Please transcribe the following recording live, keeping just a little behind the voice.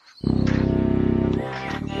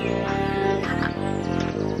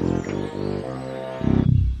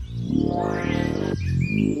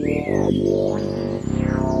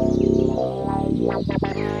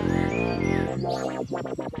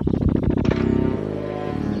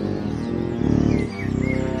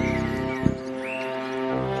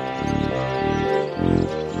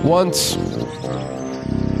Once,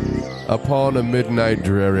 upon a midnight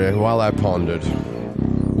dreary, while I pondered,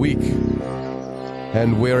 weak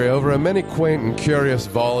and weary over a many quaint and curious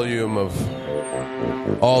volume of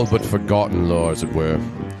all but forgotten lore, as it were,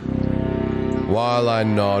 while I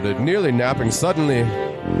nodded, nearly napping, suddenly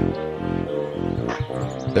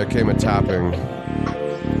there came a tapping,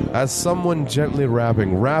 as someone gently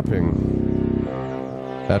rapping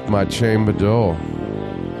at my chamber door.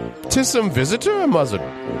 "'Tis some visitor," I muttered,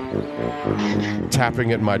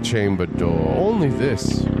 tapping at my chamber door. Only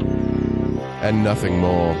this, and nothing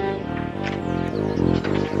more.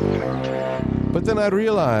 But then I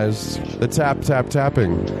realized the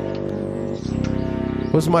tapping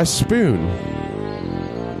was my spoon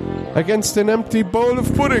against an empty bowl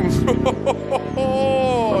of pudding.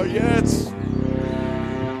 Oh, yes.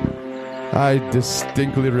 I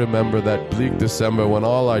distinctly remember that bleak December when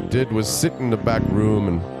all I did was sit in the back room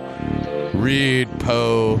and read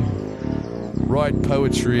Poe, write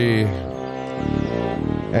poetry,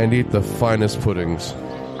 and eat the finest puddings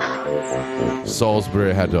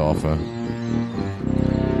Salisbury had to offer.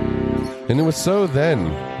 And it was so then,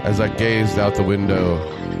 as I gazed out the window,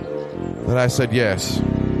 that I said, yes,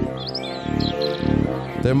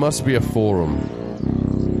 there must be a forum.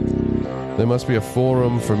 There must be a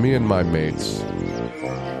forum for me and my mates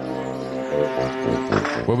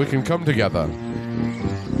where we can come together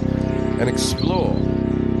and explore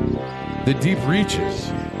the deep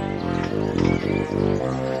reaches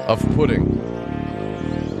of pudding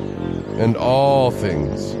and all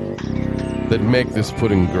things that make this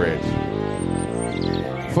pudding great.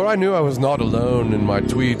 For I knew I was not alone in my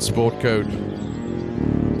tweed sport coat,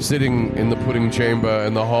 sitting in the pudding chamber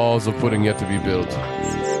in the halls of pudding yet to be built.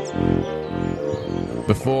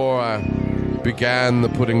 Before I began the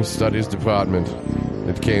pudding studies department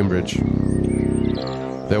at Cambridge,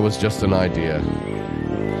 there was just an idea.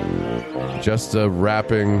 Just a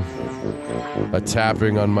rapping, a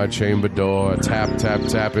tapping on my chamber door, a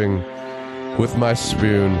tapping with my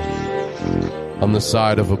spoon on the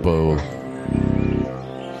side of a bowl,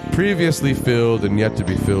 previously filled and yet to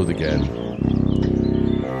be filled again,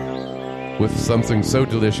 with something so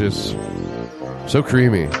delicious, so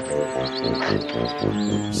creamy,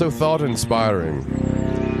 so thought-inspiring,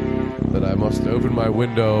 that I must open my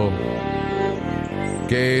window,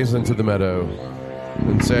 gaze into the meadow,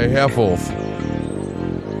 and say, "Henceforth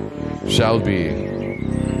shall be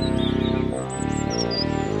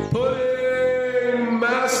Pudding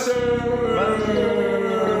Masters!"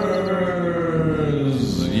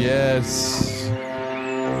 Yes.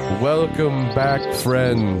 Welcome back,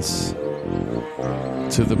 friends,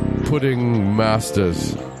 to the Pudding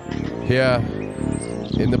Masters. Here,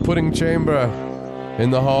 in the pudding chamber, in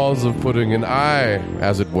the halls of pudding, and I,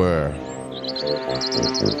 as it were,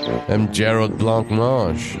 am Gerald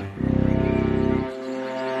Blancmange,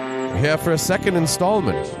 here for a second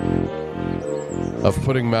installment of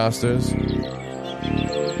Pudding Masters.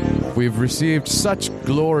 We've received such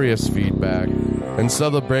glorious feedback and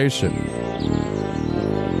celebration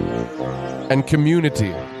and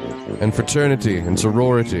community and fraternity and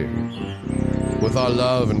sorority with our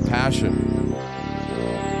love and passion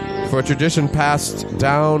for a tradition passed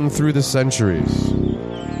down through the centuries,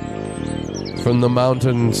 from the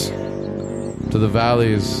mountains to the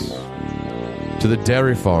valleys, to the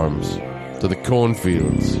dairy farms, to the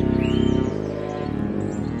cornfields,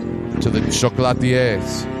 to the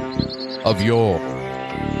chocolatiers of yore,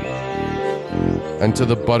 and to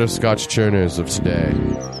the butterscotch churners of today.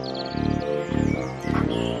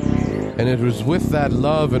 And it was with that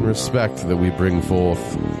love and respect that we bring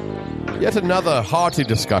forth yet another hearty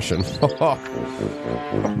discussion.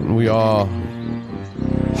 We are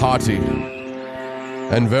hearty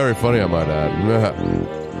and very funny, I might add,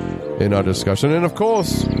 in our discussion. And of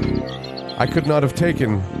course, I could not have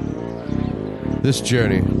taken this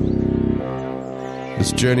journey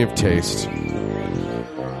of taste,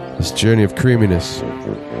 this journey of creaminess,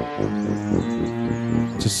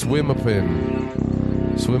 to swim upon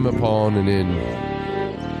and in,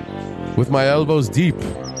 with my elbows deep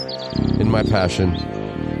in my passion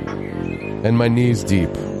and my knees deep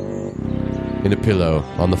in a pillow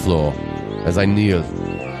on the floor as I kneel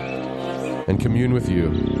and commune with you.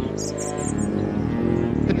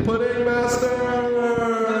 The Pudding Masters!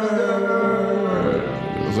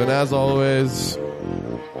 And as always,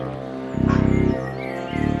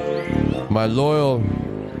 my loyal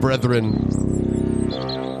brethren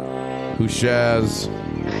who shares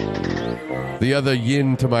the other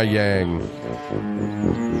yin to my yang,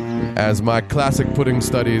 as my classic pudding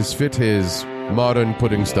studies fit his modern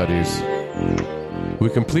pudding studies. We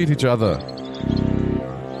complete each other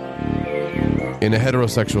in a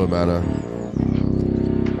heterosexual manner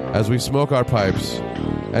as we smoke our pipes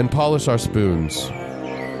and polish our spoons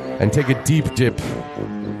and take a deep dip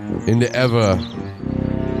in the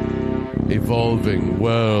ever-evolving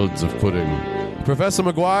worlds of pudding. Professor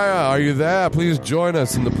Maguire, are you there? Please join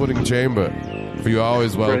us in the pudding chamber, for you're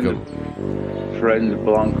always welcome. Friend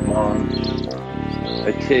Blancmange,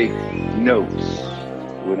 I take notes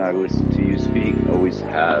when I listen to you speak, always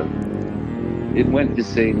have. It went the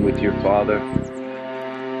same with your father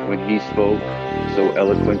when he spoke so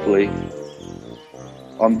eloquently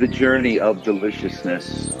on the journey of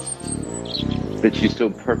deliciousness that you so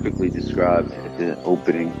perfectly described at the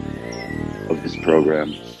opening of this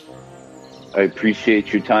program. I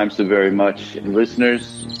appreciate your time so very much. And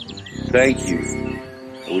listeners, thank you.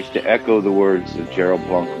 I wish to echo the words of Gerald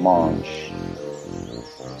Blancmange.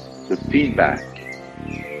 The feedback,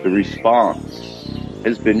 the response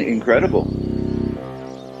has been incredible.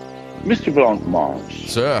 Mr. Blancmange,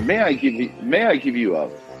 sir, may I give you a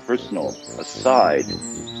personal aside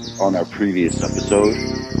on our previous episode?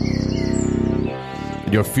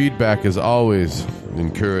 Your feedback is always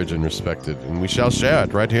encouraged and respected, and we shall share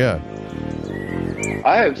it right here.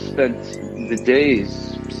 I have spent the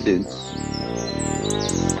days since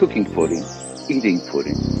cooking pudding, eating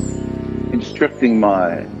pudding, instructing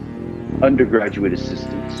my undergraduate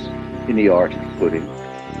assistants in the art of pudding.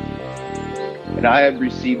 And I have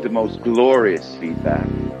received the most glorious feedback.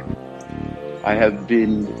 I have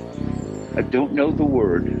been, I don't know the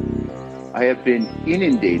word, I have been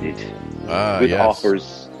inundated with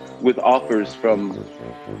offers from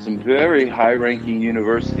some very high-ranking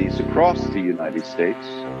universities across the United States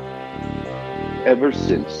ever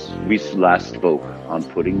since we last spoke on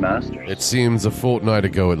Pudding Masters. It seems a fortnight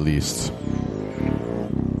ago at least.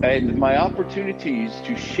 And my opportunities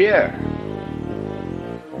to share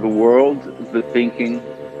the world, the thinking,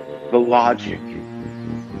 the logic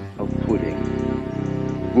of pudding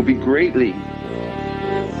will be greatly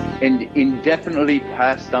and indefinitely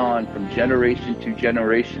passed on from generation to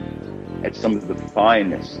generation at some of the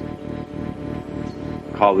finest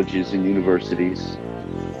colleges and universities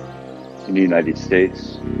in the United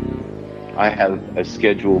States. I have a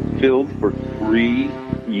schedule filled for 3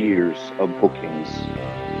 years of bookings.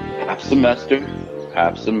 Half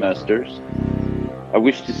semesters. I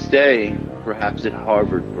wish to stay perhaps at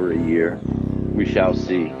Harvard for a year. We shall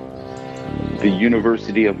see. The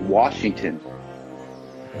University of Washington.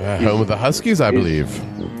 Home of the Huskies, I believe.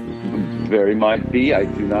 Very might be. I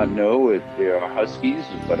do not know if they are Huskies,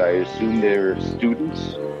 but I assume they're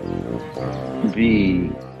students. The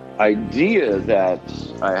idea that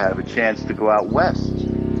I have a chance to go out west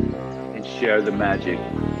and share the magic,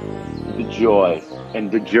 the joy,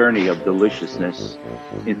 and the journey of deliciousness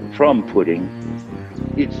from pudding,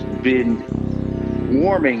 it's been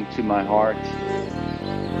warming to my heart,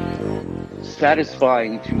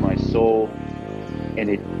 satisfying to my soul, and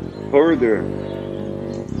it further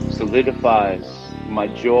solidifies my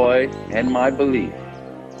joy and my belief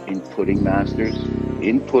in Pudding Masters,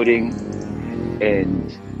 in pudding, and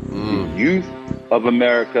the youth of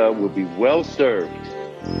America will be well served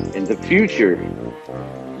in the future.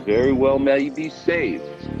 Very well may be saved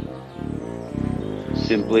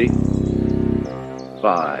simply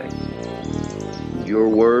by your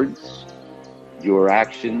words, your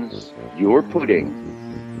actions, your pudding,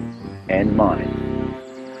 and mine.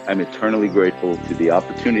 I'm eternally grateful to the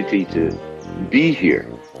opportunity to be here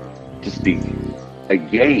to speak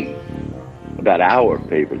again about our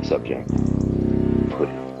favorite subject,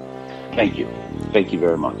 pudding. Thank you. Thank you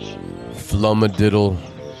very much. Flummadiddle,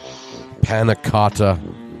 panna cotta,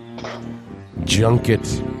 junket,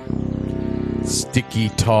 sticky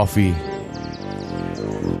toffee,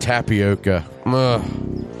 tapioca.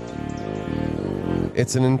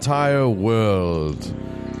 It's an entire world.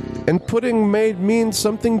 And pudding means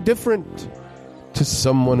something different to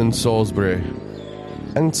someone in Salisbury.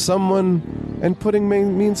 And pudding may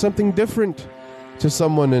mean something different to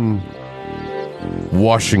someone in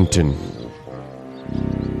Washington.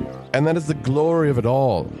 And that is the glory of it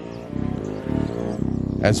all.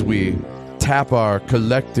 As we tap our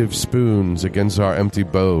collective spoons against our empty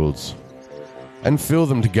bowls and fill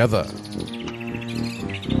them together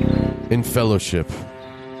in fellowship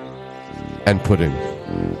and pudding.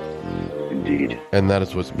 Indeed. And that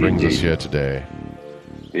is what brings us here today.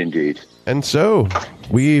 Indeed. And so,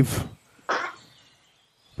 we've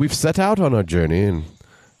set out on our journey, and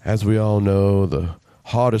as we all know, the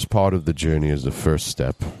hardest part of the journey is the first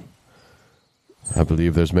step. I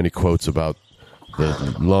believe there's many quotes about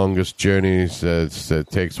the longest journeys that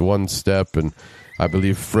takes one step, and I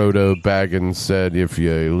believe Frodo Baggins said, if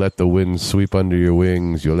you let the wind sweep under your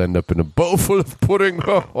wings, you'll end up in a bowl full of pudding.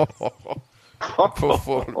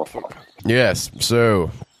 Yes,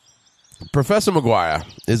 so Professor Maguire,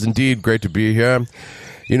 is indeed great to be here.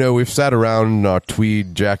 You know, we've sat around in our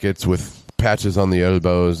tweed jackets with patches on the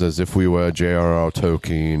elbows as if we were J.R.R.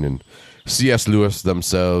 Tolkien and C.S. Lewis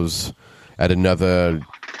themselves at another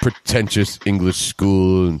pretentious English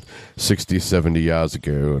school 60, 70 years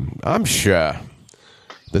ago. And I'm sure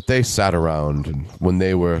that they sat around and when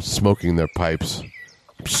they were smoking their pipes,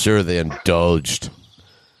 I'm sure they indulged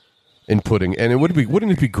in pudding. And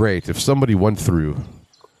wouldn't it be great if somebody went through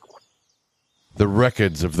the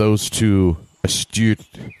records of those two astute,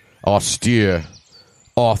 austere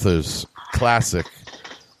authors, classic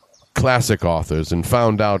authors, and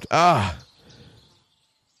found out,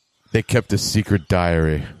 they kept a secret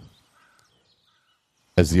diary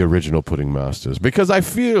as the original pudding masters. Because I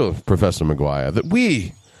feel, Professor Maguire, that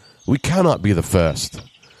we cannot be the first.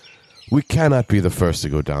 We cannot be the first to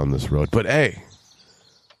go down this road. But hey,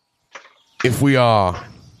 if we are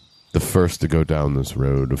the first to go down this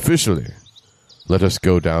road officially, let us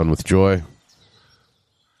go down with joy,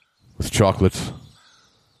 with chocolate,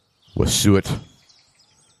 with suet,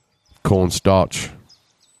 cornstarch,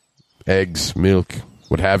 eggs, milk,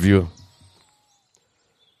 what have you.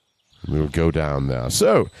 We'll go down there.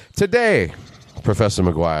 So, today, Professor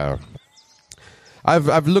Maguire,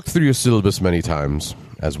 I've looked through your syllabus many times,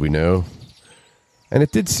 as we know, and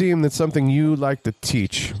it did seem that something you like to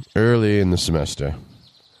teach early in the semester,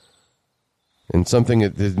 and something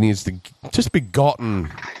that needs to just be gotten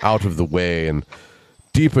out of the way and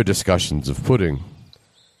deeper discussions of pudding,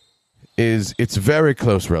 is its very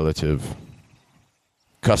close relative,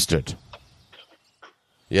 custard.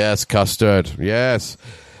 Yes, custard. Yes.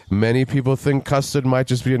 Many people think custard might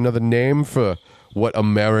just be another name for what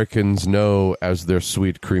Americans know as their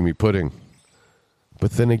sweet, creamy pudding.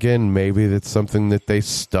 But then again, maybe that's something that they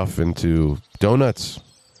stuff into donuts.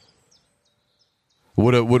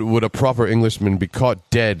 Would a proper Englishman be caught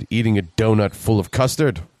dead eating a donut full of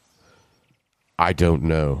custard? I don't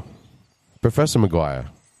know. Professor Maguire,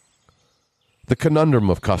 the conundrum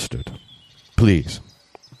of custard, please.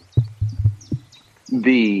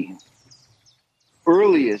 The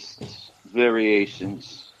earliest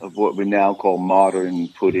variations of what we now call modern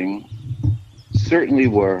pudding certainly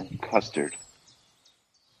were custard.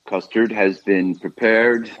 Custard has been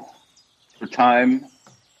prepared for time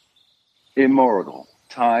immortal,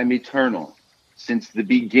 time eternal, since the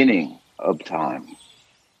beginning of time.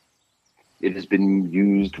 It has been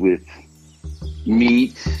used with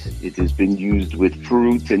meat, it has been used with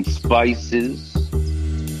fruit and spices,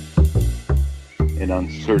 and on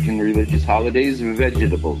certain religious holidays,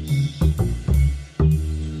 vegetables.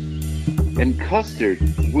 And custard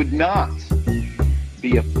would not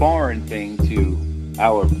be a foreign thing to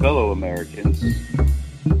our fellow Americans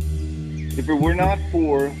if it were not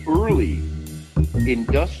for early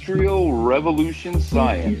Industrial Revolution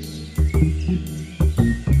science,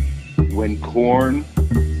 when corn,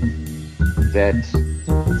 that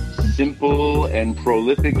simple and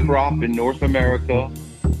prolific crop in North America,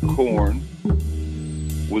 corn,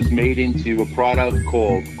 was made into a product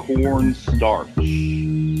called cornstarch.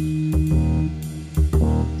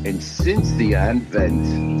 And since the advent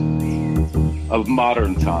of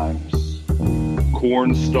modern times,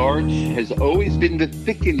 cornstarch has always been the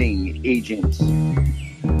thickening agent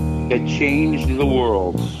that changed the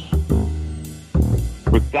world.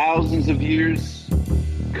 For thousands of years,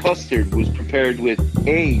 custard was prepared with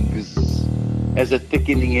eggs as a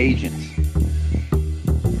thickening agent.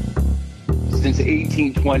 Since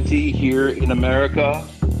 1820, here in America,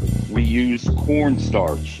 we use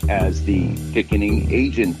cornstarch as the thickening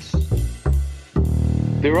agent.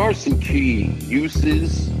 There are some key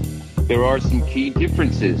uses. There are some key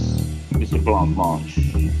differences, Mr. Blancmange.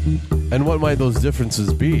 And what might those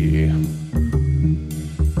differences be?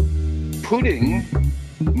 Pudding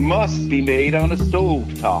must be made on a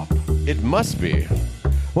stovetop. It must be.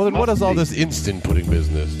 Well, then what is all this instant pudding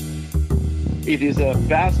business? It is a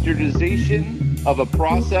bastardization of a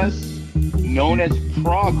process known as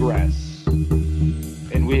progress.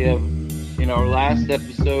 And we have, in our last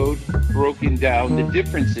episode, broken down the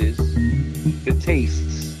differences, the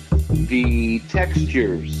tastes, the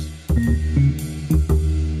textures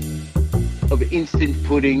of instant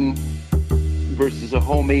pudding versus a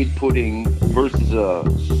homemade pudding versus a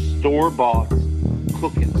store-bought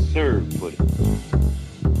cook and serve pudding.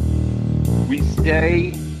 We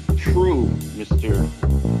stay true, Mr.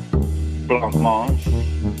 Blancmange.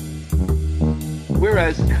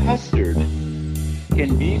 Whereas custard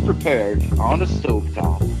can be prepared on a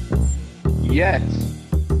stovetop Yet,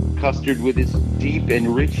 custard with its deep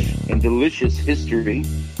and rich and delicious history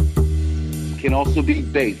can also be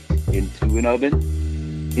baked into an oven,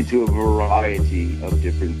 into a variety of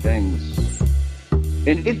different things.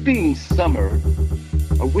 And it being summer,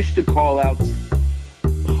 I wish to call out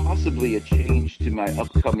possibly a change to my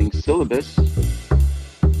upcoming syllabus,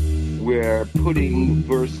 where pudding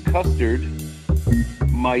versus custard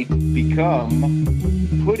might become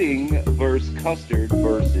pudding versus custard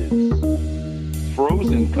versus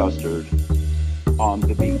frozen custard on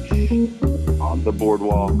the beach, on the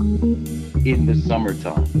boardwalk, in the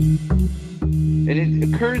summertime. And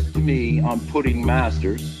it occurs to me on Pudding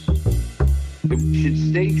Masters that we should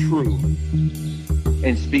stay true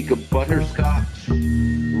and speak of butterscotch,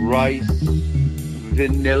 rice,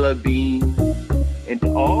 vanilla bean, and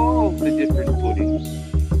all the different puddings.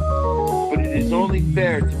 But it is only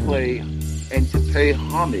fair to play and to pay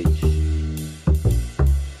homage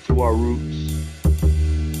to our roots,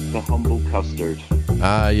 the humble custard.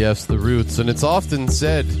 Ah, yes, the roots. And it's often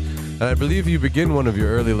said, and I believe you begin one of your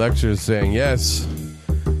early lectures saying, yes,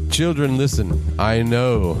 children, listen, I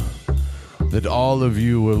know that all of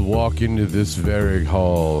you will walk into this very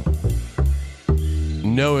hall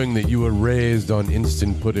knowing that you were raised on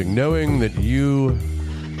instant pudding, knowing that you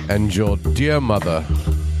and your dear mother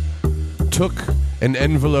took an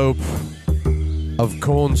envelope of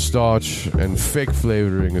cornstarch and fake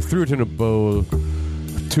flavoring and threw it in a bowl,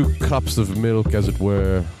 2 cups of milk as it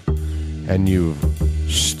were, and you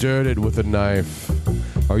stirred it with a knife,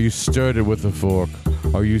 or you stirred it with a fork,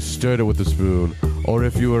 or you stirred it with a spoon, or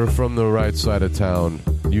if you were from the right side of town,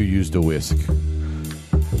 you used a whisk.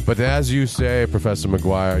 But as you say, Professor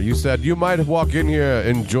Maguire, you said you might walk in here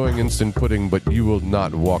enjoying instant pudding, but you will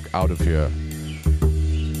not walk out of here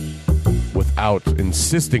without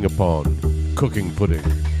insisting upon cooking pudding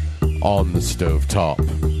on the stove top.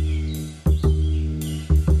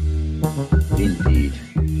 Indeed.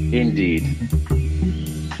 Indeed.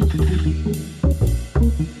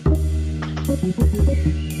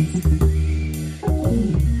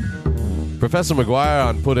 Professor Maguire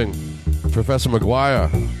on pudding. Professor Maguire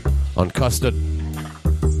on custard.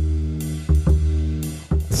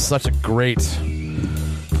 Such a great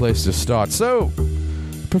place to start. So,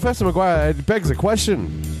 Professor Maguire, it begs a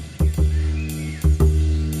question.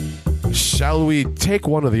 Shall we take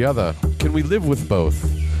one or the other? Can we live with both?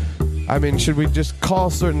 I mean, should we just call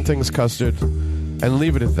certain things custard and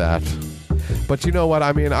leave it at that? But you know what?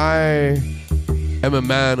 I mean, I am a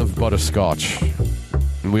man of butterscotch.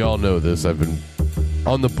 And we all know this. I've been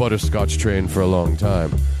on the butterscotch train for a long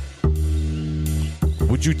time.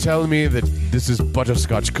 Would you tell me that this is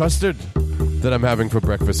butterscotch custard that I'm having for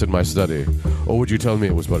breakfast in my study? Or would you tell me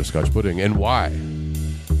it was butterscotch pudding? And why?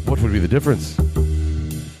 What would be the difference?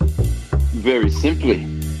 Very simply,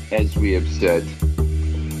 as we have said,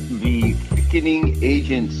 the thickening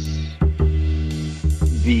agents,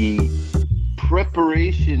 the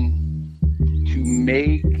preparation to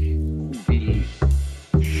make the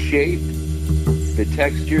shape, the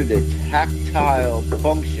texture, the tactile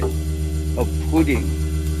function of pudding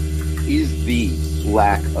is the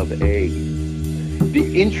lack of egg.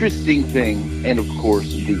 The interesting thing, and of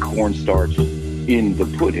course the cornstarch in the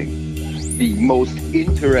pudding, the most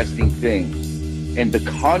interesting thing and the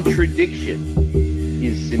contradiction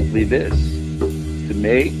is simply this: to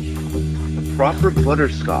make the proper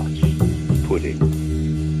butterscotch pudding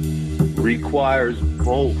requires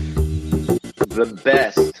both the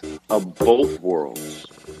best of both worlds,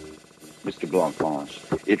 Mr. Blancmange.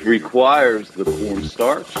 It requires the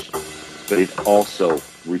cornstarch, but it also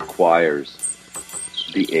requires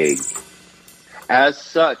the egg. As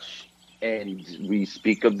such, and we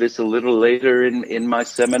speak of this a little later in my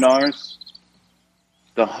seminars,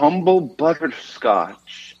 the humble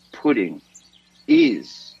butterscotch pudding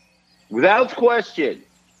is, without question,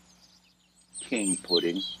 king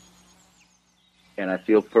pudding. And I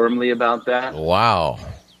feel firmly about that. Wow.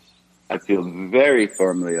 I feel very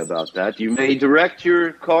firmly about that. You may direct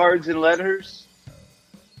your cards and letters.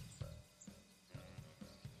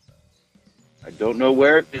 I don't know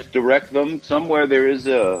where, just direct them. Somewhere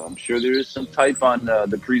I'm sure there is some type on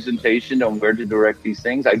the presentation on where to direct these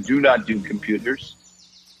things. I do not do computers.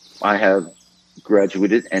 I have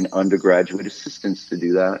graduate and undergraduate assistants to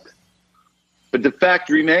do that. But the fact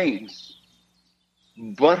remains,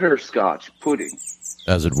 butterscotch pudding,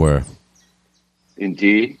 as it were,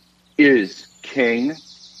 indeed, is king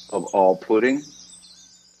of all pudding.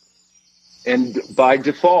 And by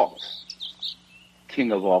default,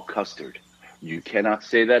 king of all custard. You cannot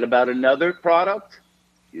say that about another product.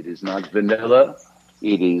 It is not vanilla.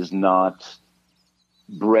 It is not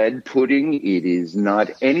bread pudding. It is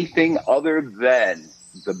not anything other than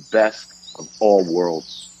the best of all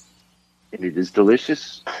worlds. And it is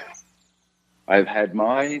delicious. I've had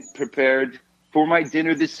mine prepared for my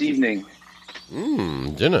dinner this evening.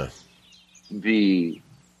 Dinner. The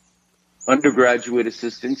undergraduate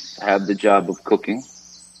assistants have the job of cooking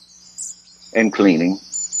and cleaning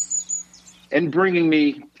and bringing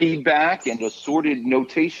me feedback and assorted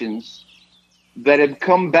notations that have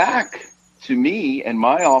come back to me and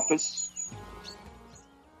my office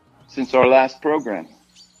since our last program.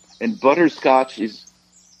 And butterscotch is,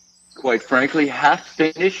 quite frankly, half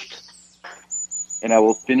finished, and I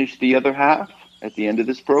will finish the other half at the end of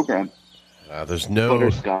this program. There's no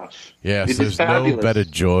butterscotch. Yes, there's no better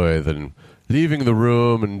joy than leaving the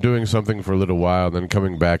room and doing something for a little while, and then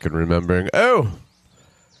coming back and remembering, oh,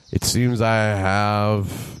 it seems I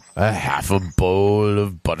have a half a bowl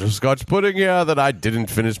of butterscotch pudding here that I didn't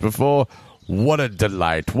finish before. What a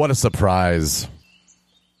delight. What a surprise.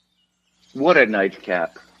 What a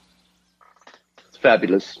nightcap. It's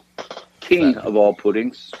fabulous. King of all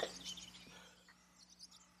puddings.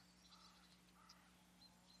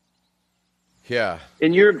 Yeah.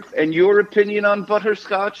 In your opinion on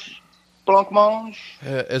butterscotch, Blancmange?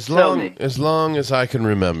 As long as I can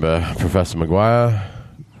remember, Professor Maguire,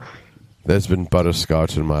 there's been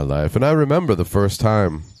butterscotch in my life. And I remember the first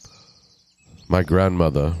time my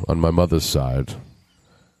grandmother, on my mother's side,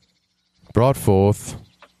 brought forth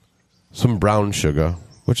some brown sugar,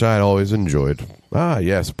 which I had always enjoyed. Ah,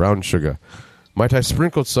 yes, brown sugar. Might I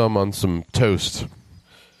sprinkle some on some toast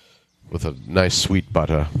with a nice sweet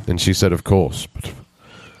butter? And she said, of course.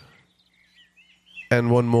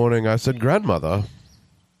 And one morning I said, Grandmother.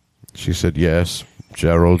 She said, yes,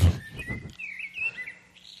 Gerald.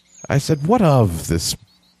 I said, what of this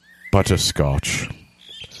butterscotch?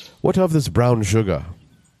 What of this brown sugar?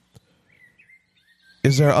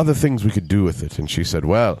 Is there other things we could do with it? And she said,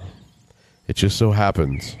 well, it just so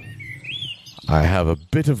happens I have a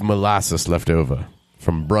bit of molasses left over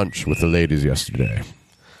from brunch with the ladies yesterday.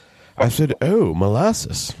 I said, oh,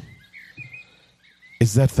 molasses.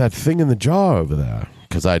 Is that thing in the jar over there?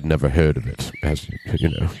 Because I'd never heard of it. As you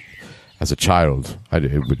know, as a child,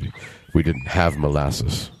 we didn't have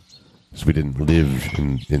molasses. So we didn't live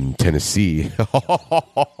in Tennessee.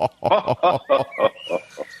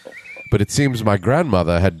 But it seems my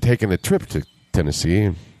grandmother had taken a trip to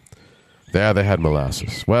Tennessee. There they had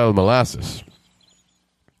molasses. Well, molasses,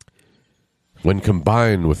 when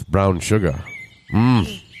combined with brown sugar,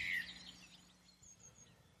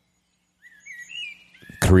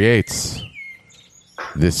 creates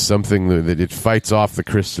this something that it fights off the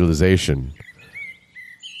crystallization.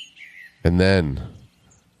 And then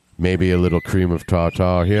maybe a little cream of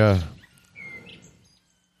tartar here.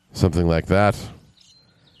 Something like that.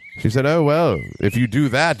 She said, oh, well, if you do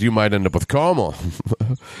that, you might end up with caramel.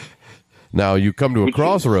 Now, you come to a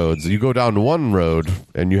crossroads. You go down one road,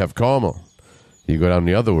 and you have caramel. You go down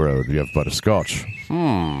the other road, you have butterscotch.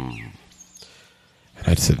 And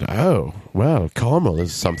I said, oh, well, caramel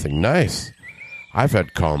is something nice. I've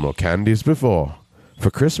had caramel candies before.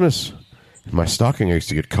 For Christmas, in my stocking, I used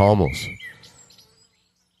to get caramels.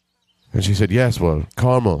 And she said, yes, well,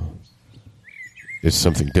 caramel is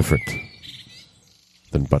something different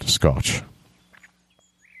than butterscotch.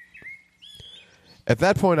 At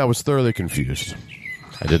that point, I was thoroughly confused.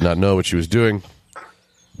 I did not know what she was doing,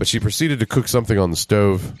 but she proceeded to cook something on the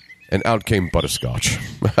stove, and out came butterscotch.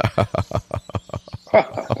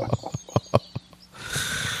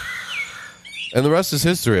 And the rest is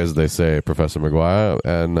history, as they say, Professor Maguire,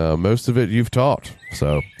 and most of it you've taught.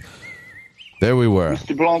 So there we were.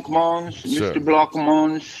 Mr. Blancmange, Sure. Mr.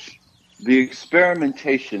 Blancmange, the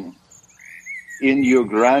experimentation in your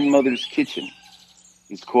grandmother's kitchen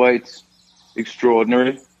is quite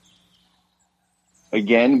extraordinary.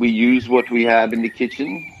 Again, we use what we have in the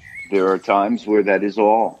kitchen. There are times where that is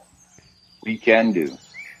all we can do.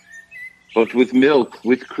 But with milk,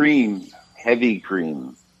 with cream, heavy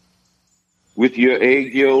cream, with your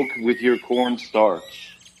egg yolk, with your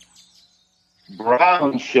cornstarch,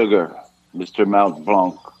 brown sugar, Mr. Mount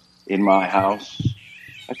Blanc, in my house,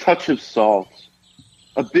 a touch of salt,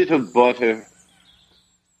 a bit of butter,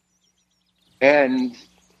 and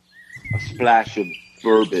a splash of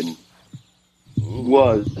bourbon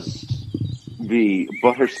was the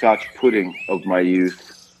butterscotch pudding of my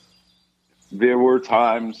youth. There were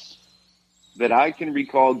times that I can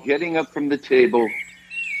recall getting up from the table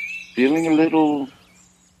feeling a little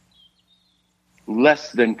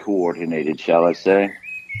less than coordinated, shall I say.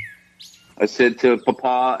 I said to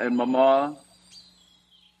Papa and Mama,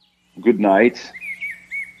 good night.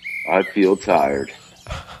 I feel tired.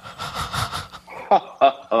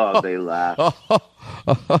 They laugh.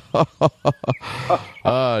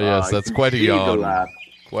 Yes, that's quite a yawn.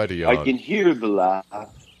 Quite a yawn. I can hear the laugh.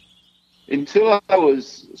 Until I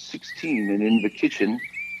was 16 and in the kitchen,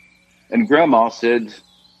 and Grandma said,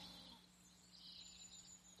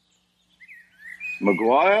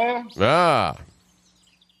 Maguire,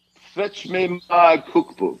 fetch me my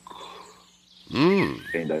cookbook.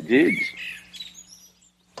 And I did.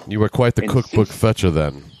 You were quite the cookbook fetcher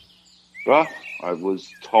then. Well, I was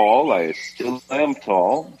tall. I still am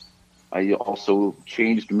tall. I also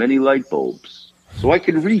changed many light bulbs. So I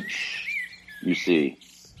can reach, you see.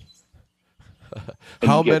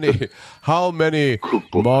 How many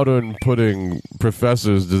modern pudding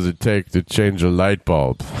professors does it take to change a light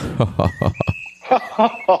bulb?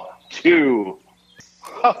 2.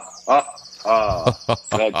 That's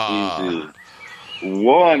easy.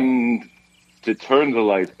 1 to turn the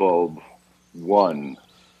light bulb. 1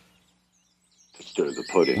 to stir the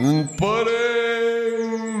pudding.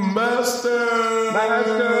 Pudding masters!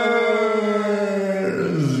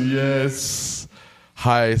 Yes.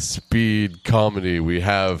 High-speed comedy we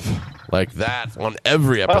have like that on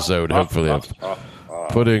every episode, hopefully, of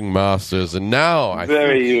Pudding Masters. And now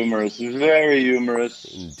very humorous.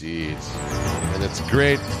 Indeed. And it's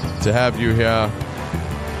great to have you here.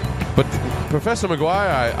 But Professor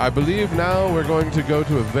Maguire, I believe now we're going to go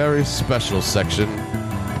to a very special section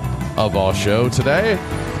of our show today.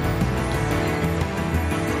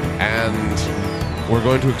 And we're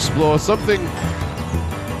going to explore something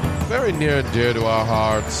very near and dear to our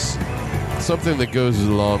hearts. Something that goes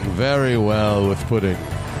along very well with pudding.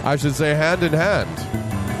 I should say hand in hand.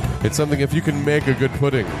 It's something if you can make a good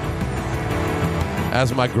pudding.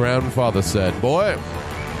 As my grandfather said, boy,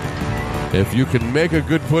 if you can make a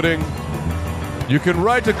good pudding, you can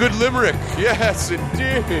write a good limerick. Yes,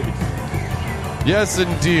 indeed. Yes,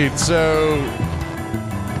 indeed. So,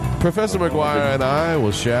 Professor Maguire and I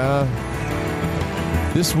will share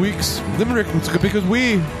this week's limerick because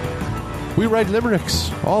we write limericks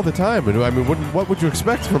all the time. And I mean, what would you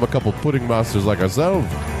expect from a couple pudding masters like ourselves?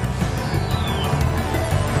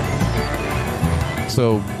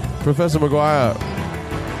 So, Professor Maguire,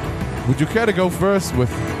 would you care to go first with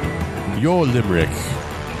your limerick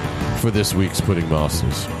for this week's Pudding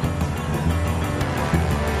Masters?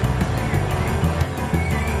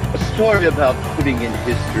 A story about pudding in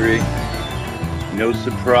history. No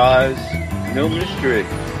surprise, no mystery.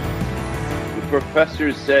 The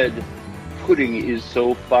professor said, pudding is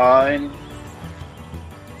so fine.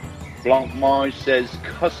 Blancmange says,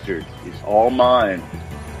 custard is all mine.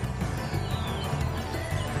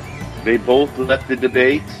 They both left the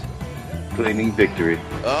debate, claiming victory.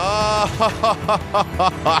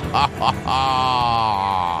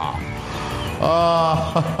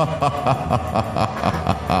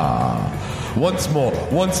 Once more.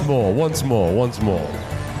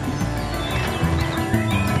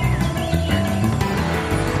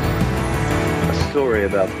 A story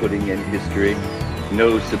about pudding in history.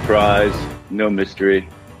 No surprise, no mystery.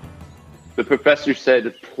 The professor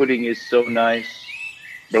said pudding is so nice.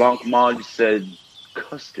 Blancmange said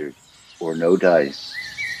custard or no dice.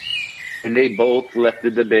 And they both left the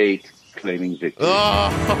debate claiming victory.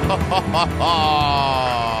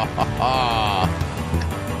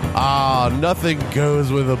 Nothing goes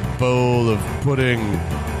with a bowl of pudding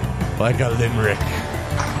like a limerick.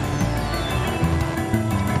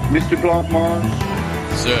 Mr. Blancmange?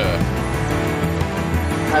 Sir.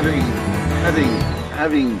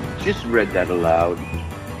 Having just read that aloud,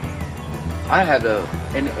 I have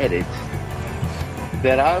an edit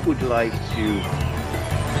that I would like to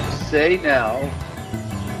say now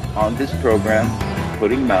on this program,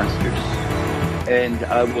 Pudding Masters, and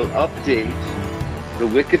I will update the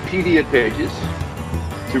Wikipedia pages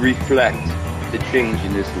to reflect the change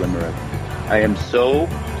in this limerick. I am so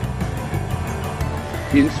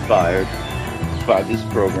inspired by this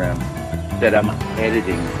program that I'm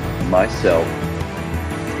editing myself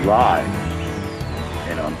live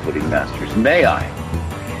and on Pudding Masters. May I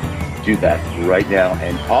do that right now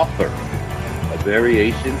and offer a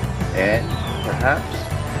variation and perhaps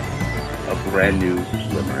a brand new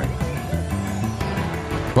limerick?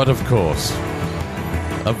 But of course,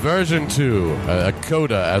 a version 2, a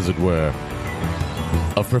coda as it were,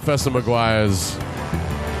 of Professor Maguire's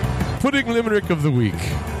Pudding Limerick of the Week.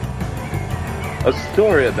 A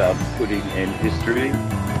story about pudding and history.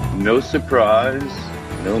 No surprise,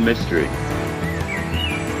 no mystery.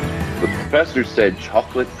 The professor said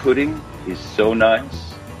chocolate pudding is so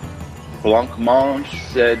nice. Blancmange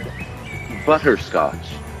said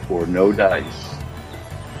butterscotch or no dice.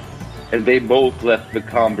 And they both left the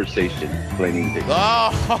conversation plain English.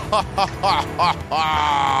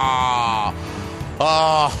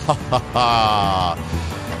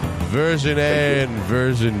 Version A and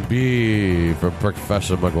version B for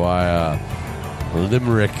Professor Maguire.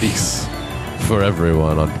 Limericks for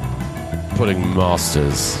everyone on Pudding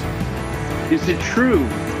Masters. Is it true,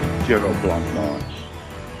 Gerald Blancmange,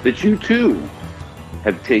 that you too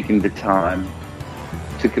have taken the time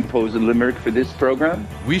to compose a limerick for this program?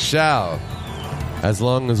 We shall. As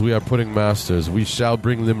long as we are Pudding Masters, we shall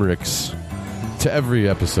bring limericks to every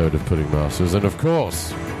episode of Pudding Masters. And of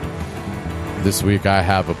course, this week I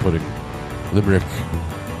have a pudding limerick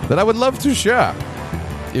that I would love to share,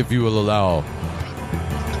 if you will allow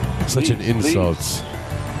such an insult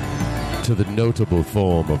to the notable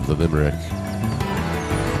form of the limerick.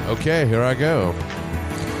 Okay, here I go.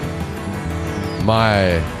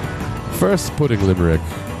 My first pudding limerick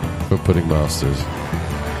for Pudding Masters.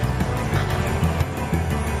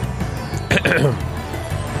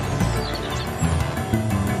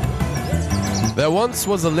 There once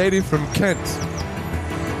was a lady from Kent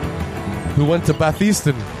who went to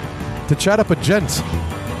Batheaston to chat up a gent.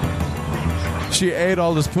 She ate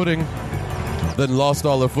all this pudding, then lost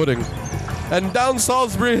all her footing, and down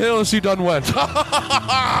Salisbury Hill she done went. Oh,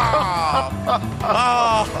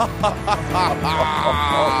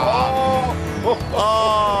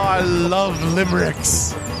 I love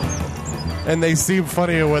limericks. And they seem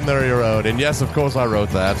funnier when they're your own. And yes, of course I wrote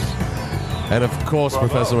that. And of course Bravo.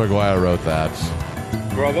 Professor Maguire wrote that.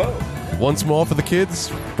 Bravo. Once more for the kids,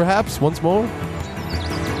 perhaps? Once more?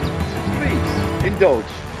 Please, indulge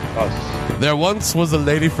us. There once was a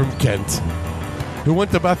lady from Kent who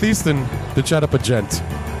went to Batheaston to chat up a gent.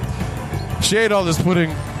 She ate all this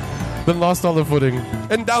pudding, then lost all her footing,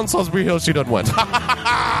 and down Salisbury Hill she done went.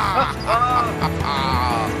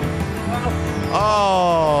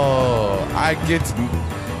 Oh, I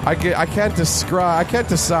can't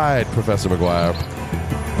decide, Professor Maguire.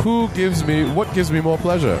 What gives me more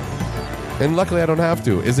pleasure? And luckily I don't have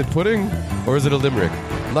to. Is it pudding or is it a limerick?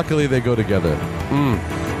 Luckily they go together.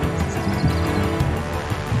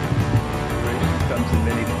 Comes in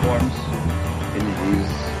many forms, and it is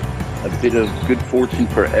a bit of good fortune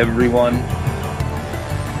for everyone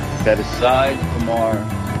that aside from our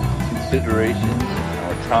considerations,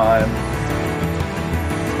 our time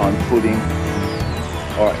on pudding,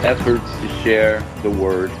 our efforts to share the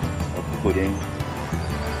word of pudding,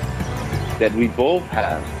 that we both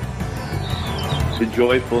have the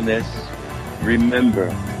joyfulness,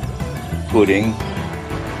 remember pudding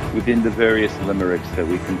within the various limericks that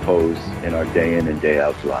we compose in our day in and day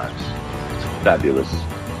out lives. It's fabulous,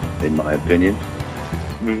 in my opinion.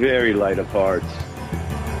 Very light of heart.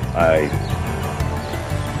 I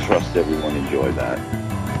trust everyone enjoy that.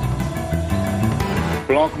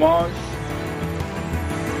 Blancmange,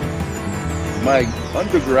 my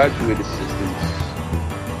undergraduate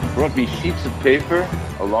assistants brought me sheets of paper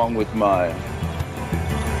along with my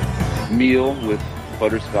meal with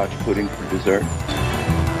butterscotch pudding for dessert.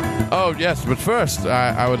 Oh, yes, but first,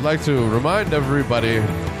 I would like to remind everybody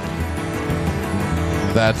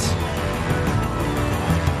that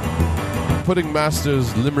Pudding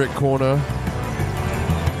Masters Limerick Corner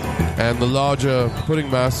and the larger Pudding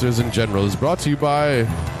Masters in general is brought to you by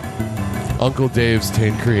Uncle Dave's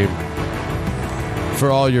Taint Cream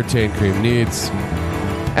for all your Taint Cream needs.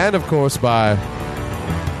 And, of course, by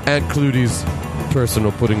Aunt Clootie's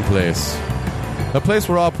personal pudding place. A place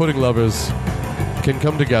where all pudding lovers can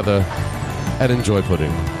come together and enjoy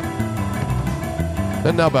pudding.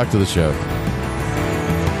 And now back to the show.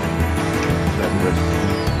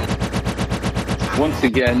 Once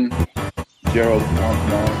again, Gerald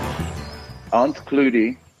Blancmange, Aunt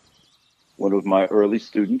Clootie, one of my early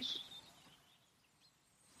students,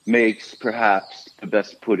 makes perhaps the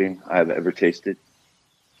best pudding I have ever tasted.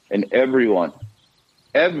 And everyone,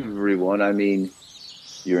 I mean,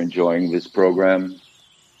 you're enjoying this program,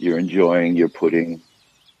 you're enjoying your pudding,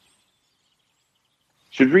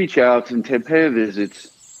 should reach out and pay a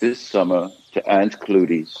visit this summer to Aunt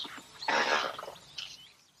Clootie's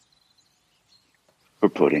for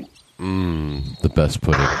pudding. The best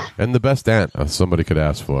pudding. And the best aunt somebody could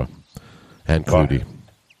ask for. Aunt Clootie.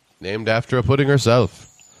 Named after a pudding herself.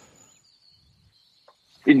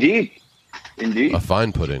 Indeed. A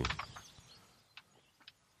fine pudding.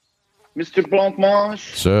 Mr.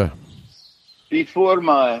 Blancmange, Sir. before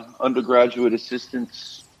my undergraduate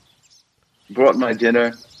assistants brought my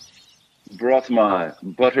dinner, brought my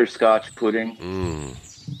butterscotch pudding,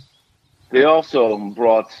 they also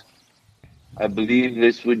brought, I believe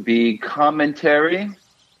this would be commentary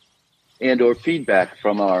and or feedback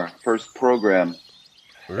from our first program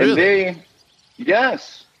Really?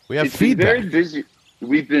 Yes. We have it's been feedback. very busy.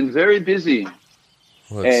 We've been very busy.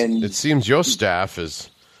 Well, and it seems your staff has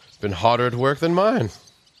been harder at work than mine.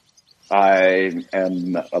 I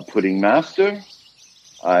am a pudding master.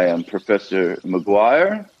 I am Professor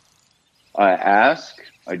Maguire. I ask,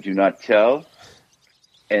 I do not tell,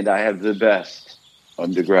 and I have the best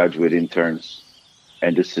undergraduate interns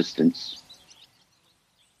and assistants.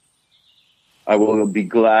 I will be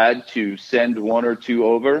glad to send one or two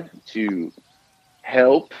over to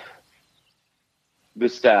help the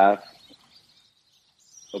staff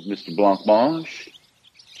of Mr. Blancmange.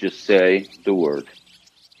 Just say the word.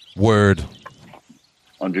 Word.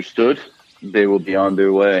 Understood? They will be on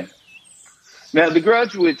their way. Now, the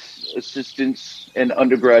graduate assistants and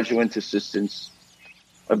undergraduate assistants,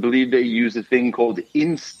 I believe they use a thing called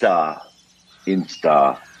Insta.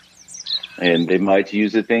 And they might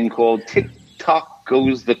use a thing called tick-tock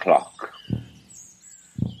goes the clock.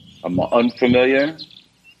 I'm unfamiliar.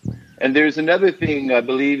 And there's another thing, I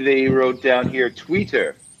believe they wrote down here,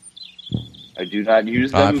 Twitter. I do not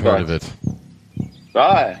use them. I've heard of it.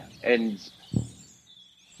 And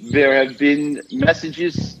there have been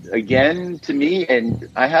messages again to me, and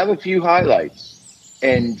I have a few highlights.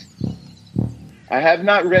 And I have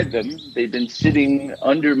not read them. They've been sitting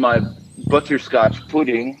under my butterscotch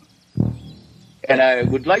pudding, and I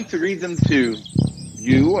would like to read them to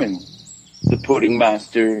you and the Pudding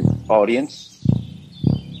Master audience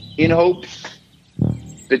in hopes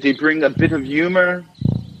that they bring a bit of humor,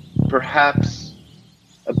 perhaps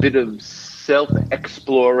a bit of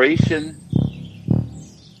self-exploration,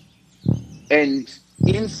 and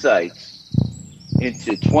insights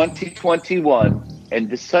into 2021 and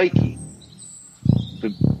the psyche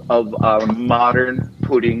of our modern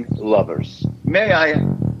pudding lovers. May I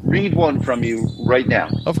read one from you right now?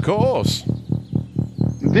 Of course.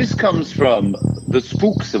 This comes from the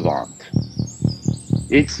Spook Savant.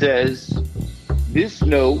 It says, this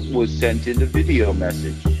note was sent in a video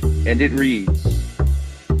message, and it reads,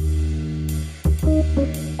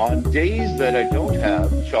 on days that I don't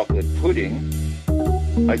have chocolate pudding,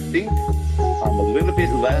 I think I'm a little bit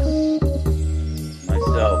less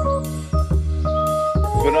myself.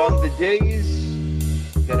 But on the days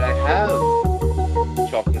that I have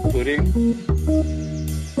chocolate pudding,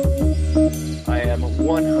 I am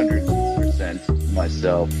 100%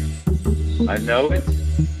 myself. I know it.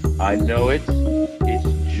 It's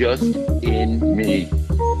just in me.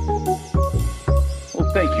 Well,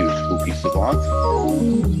 thank you, Spooky Savant.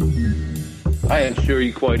 I am sure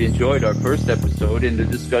you quite enjoyed our first episode in the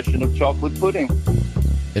discussion of chocolate pudding.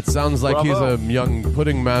 It sounds like Bravo. he's a young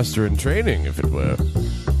pudding master in training, if it were.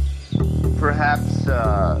 Perhaps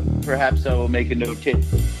I will make a notation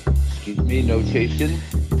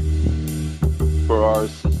for our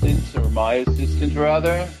assistant, or my assistant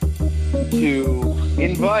rather, to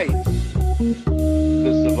invite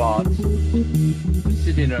the savant to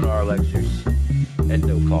sit in on our lectures at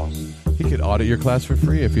no cost. He could audit your class for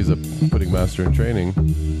free if he's a pudding master in training.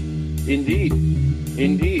 Indeed.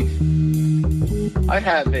 I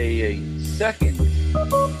have a second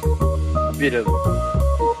bit of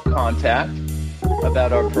contact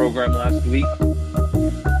about our program last week.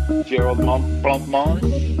 Gerald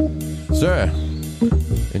Blancmange. Sir,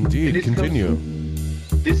 indeed, continue.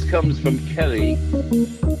 This comes from Kelly,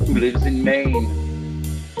 who lives in Maine.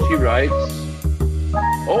 She writes,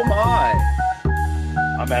 oh my,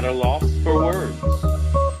 I'm at a loss for words.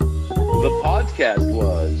 The podcast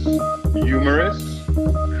was humorous,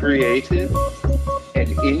 creative, and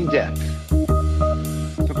in-depth.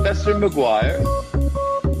 Professor Maguire,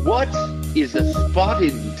 what is a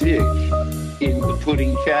spotted dick in the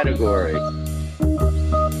pudding category?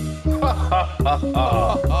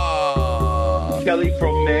 Kelly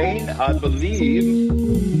from Maine, I believe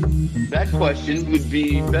that question would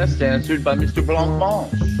be best answered by Mr.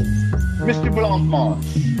 Blancmange. Mr.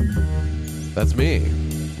 Blancmange. That's me.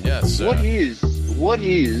 Yes, sir. What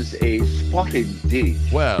is a spotted dick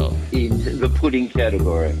Well, in the pudding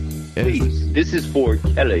category? Please, this is for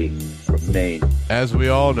Kelly from Maine. as we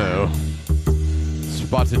all know,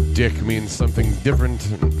 spotted dick means something different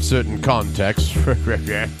in certain contexts.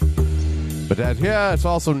 But here it's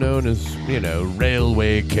also known as,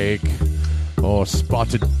 railway cake or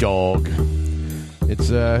spotted dog. It's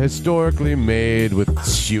historically made with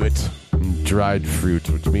suet and dried fruit,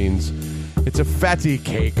 which means it's a fatty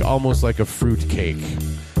cake, almost like a fruit cake.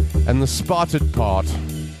 And the spotted part,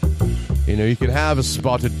 you can have a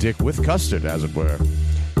spotted dick with custard, as it were.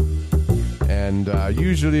 And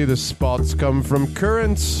usually the spots come from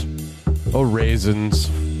currants or raisins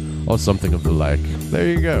or something of the like. There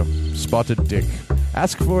you go. Spotted dick.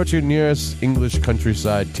 Ask for it at your nearest English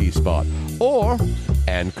countryside tea spot. Or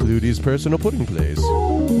Anne Clootie's personal pudding place.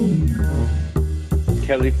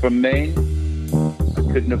 Kelly from Maine. I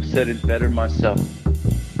couldn't have said it better myself.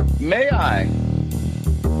 May I,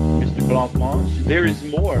 Mr. Blancmange? There is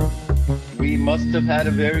more. We must have had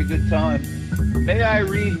a very good time. May I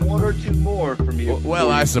read one or two more from you? Well,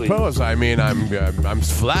 I suppose. I mean, I'm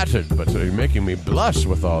flattered, but you're making me blush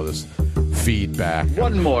with all this feedback.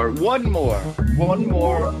 One more, please.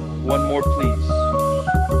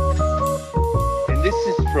 And this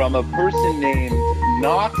is from a person named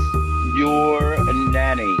Not Your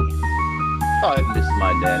Nanny. Oh, I miss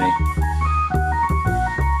my nanny.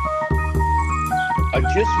 I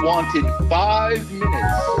just wanted 5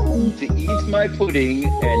 minutes to eat my pudding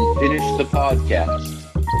and finish the podcast.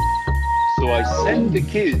 So I sent the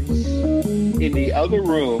kids in the other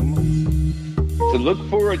room to look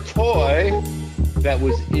for a toy that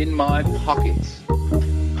was in my pocket.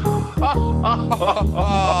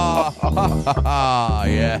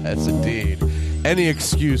 Yes, indeed. Any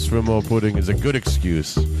excuse for more pudding is a good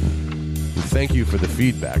excuse. And thank you for the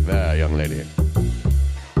feedback there, young lady.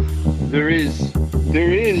 There is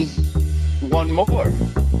one more.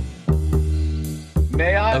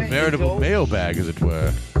 May I? A veritable mailbag, as it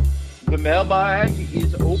were. The mailbag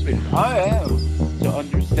is open. I am to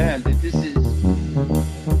understand that this is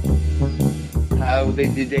how they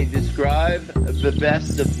describe the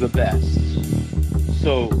best of the best.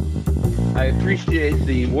 So I appreciate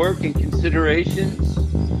the work and considerations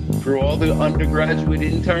for all the undergraduate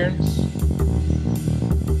interns.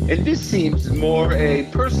 And this seems more a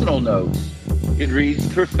personal note. It reads,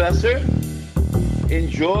 Professor,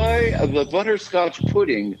 enjoy the butterscotch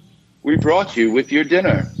pudding we brought you with your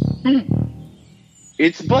dinner.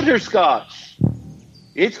 It's butterscotch.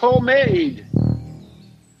 It's homemade.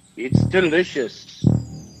 It's delicious.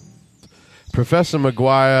 Professor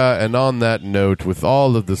Maguire, and on that note, with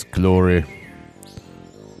all of this glory,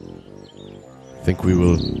 I think we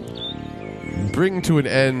will bring to an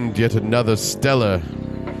end yet another stellar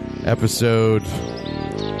episode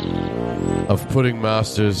of Pudding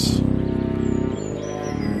Masters,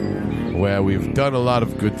 where we've done a lot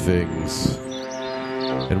of good things,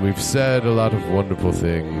 and we've said a lot of wonderful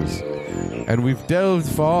things, and we've delved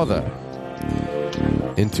farther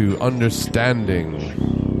into understanding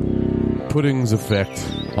pudding's effect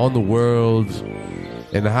on the world,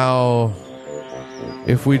 and how,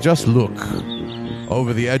 if we just look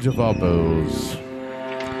over the edge of our bows,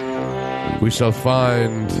 we shall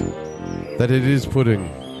find that it is pudding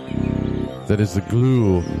that is the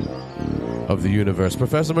glue of the universe.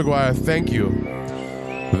 Professor Maguire, thank you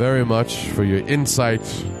very much for your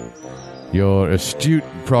insight, your astute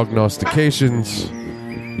prognostications,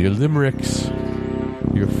 your limericks,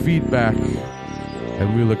 your feedback,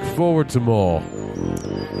 and we look forward to more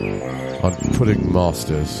on Pudding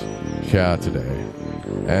Masters here today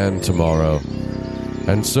and tomorrow,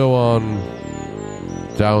 and so on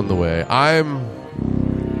down the way. I'm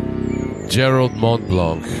Gerald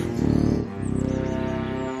Montblanc,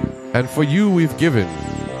 and for you we've given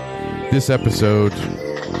this episode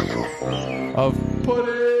of